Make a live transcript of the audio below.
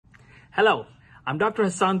Hello, I'm Dr.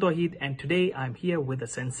 Hassaan Tohid, and today I'm here with a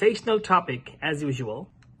sensational topic, as usual,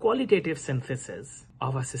 qualitative synthesis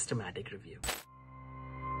of a systematic review.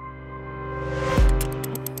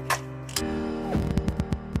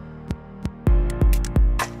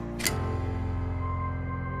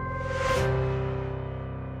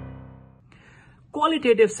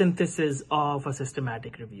 Qualitative synthesis of a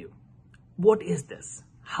systematic review. What is this?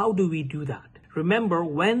 How do we do that? Remember,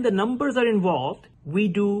 when the numbers are involved, we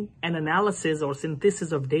do an analysis or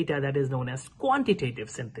synthesis of data that is known as quantitative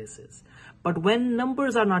synthesis. But when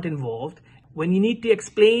numbers are not involved, when you need to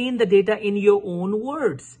explain the data in your own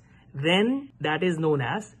words, then that is known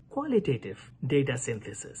as qualitative data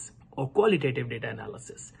synthesis or qualitative data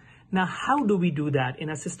analysis. Now, how do we do that in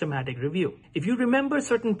a systematic review? If you remember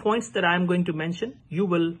certain points that I'm going to mention, you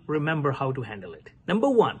will remember how to handle it. Number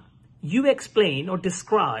one, you explain or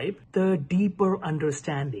describe the deeper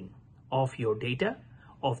understanding of your data,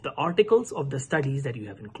 of the articles, of the studies that you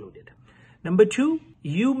have included. Number two,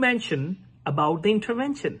 you mention about the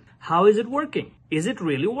intervention. How is it working? Is it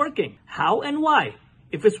really working? How and why?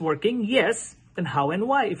 If it's working, yes, then how and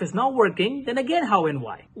why? If it's not working, then again how and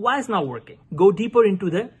why? Why it's not working? Go deeper into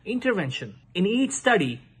the intervention. In each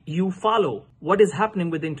study, you follow what is happening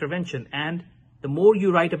with the intervention, and the more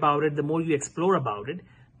you write about it, the more you explore about it,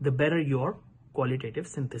 the better your qualitative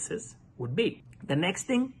synthesis would be. The next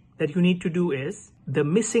thing that you need to do is the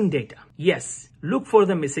missing data. Yes, look for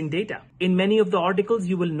the missing data. In many of the articles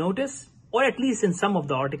you will notice, or at least in some of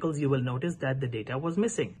the articles you will notice that the data was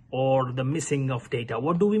missing or the missing of data.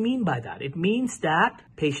 What do we mean by that? It means that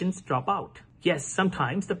patients drop out. Yes,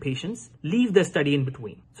 sometimes the patients leave the study in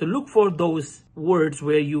between. So look for those words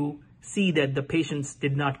where you see that the patients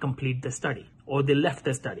did not complete the study or they left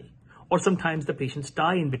the study. Or sometimes the patients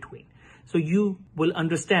die in between. So you will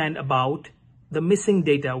understand about the missing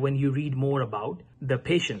data when you read more about the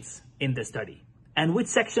patients in the study. And which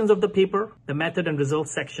sections of the paper, the method and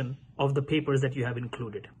results section of the papers that you have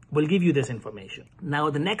included will give you this information. Now,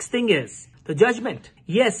 the next thing is the judgment.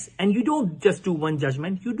 Yes, and you don't just do one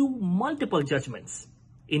judgment, you do multiple judgments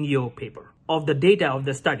in your paper of the data of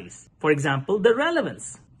the studies. For example, the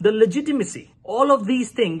relevance, the legitimacy, all of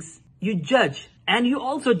these things you judge. And you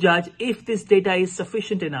also judge if this data is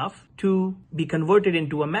sufficient enough to be converted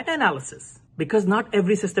into a meta-analysis. Because not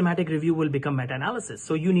every systematic review will become meta-analysis.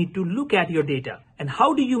 So you need to look at your data. And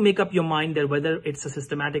how do you make up your mind that whether it's a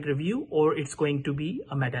systematic review or it's going to be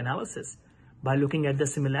a meta-analysis? By looking at the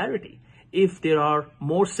similarity. If there are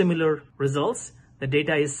more similar results, the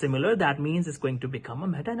data is similar, that means it's going to become a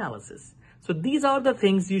meta-analysis. So these are the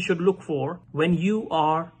things you should look for when you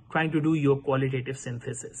are trying to do your qualitative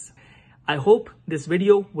synthesis. I hope this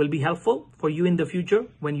video will be helpful for you in the future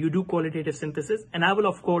when you do qualitative synthesis, and I will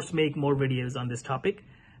of course make more videos on this topic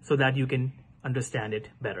so that you can understand it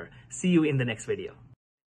better. See you in the next video.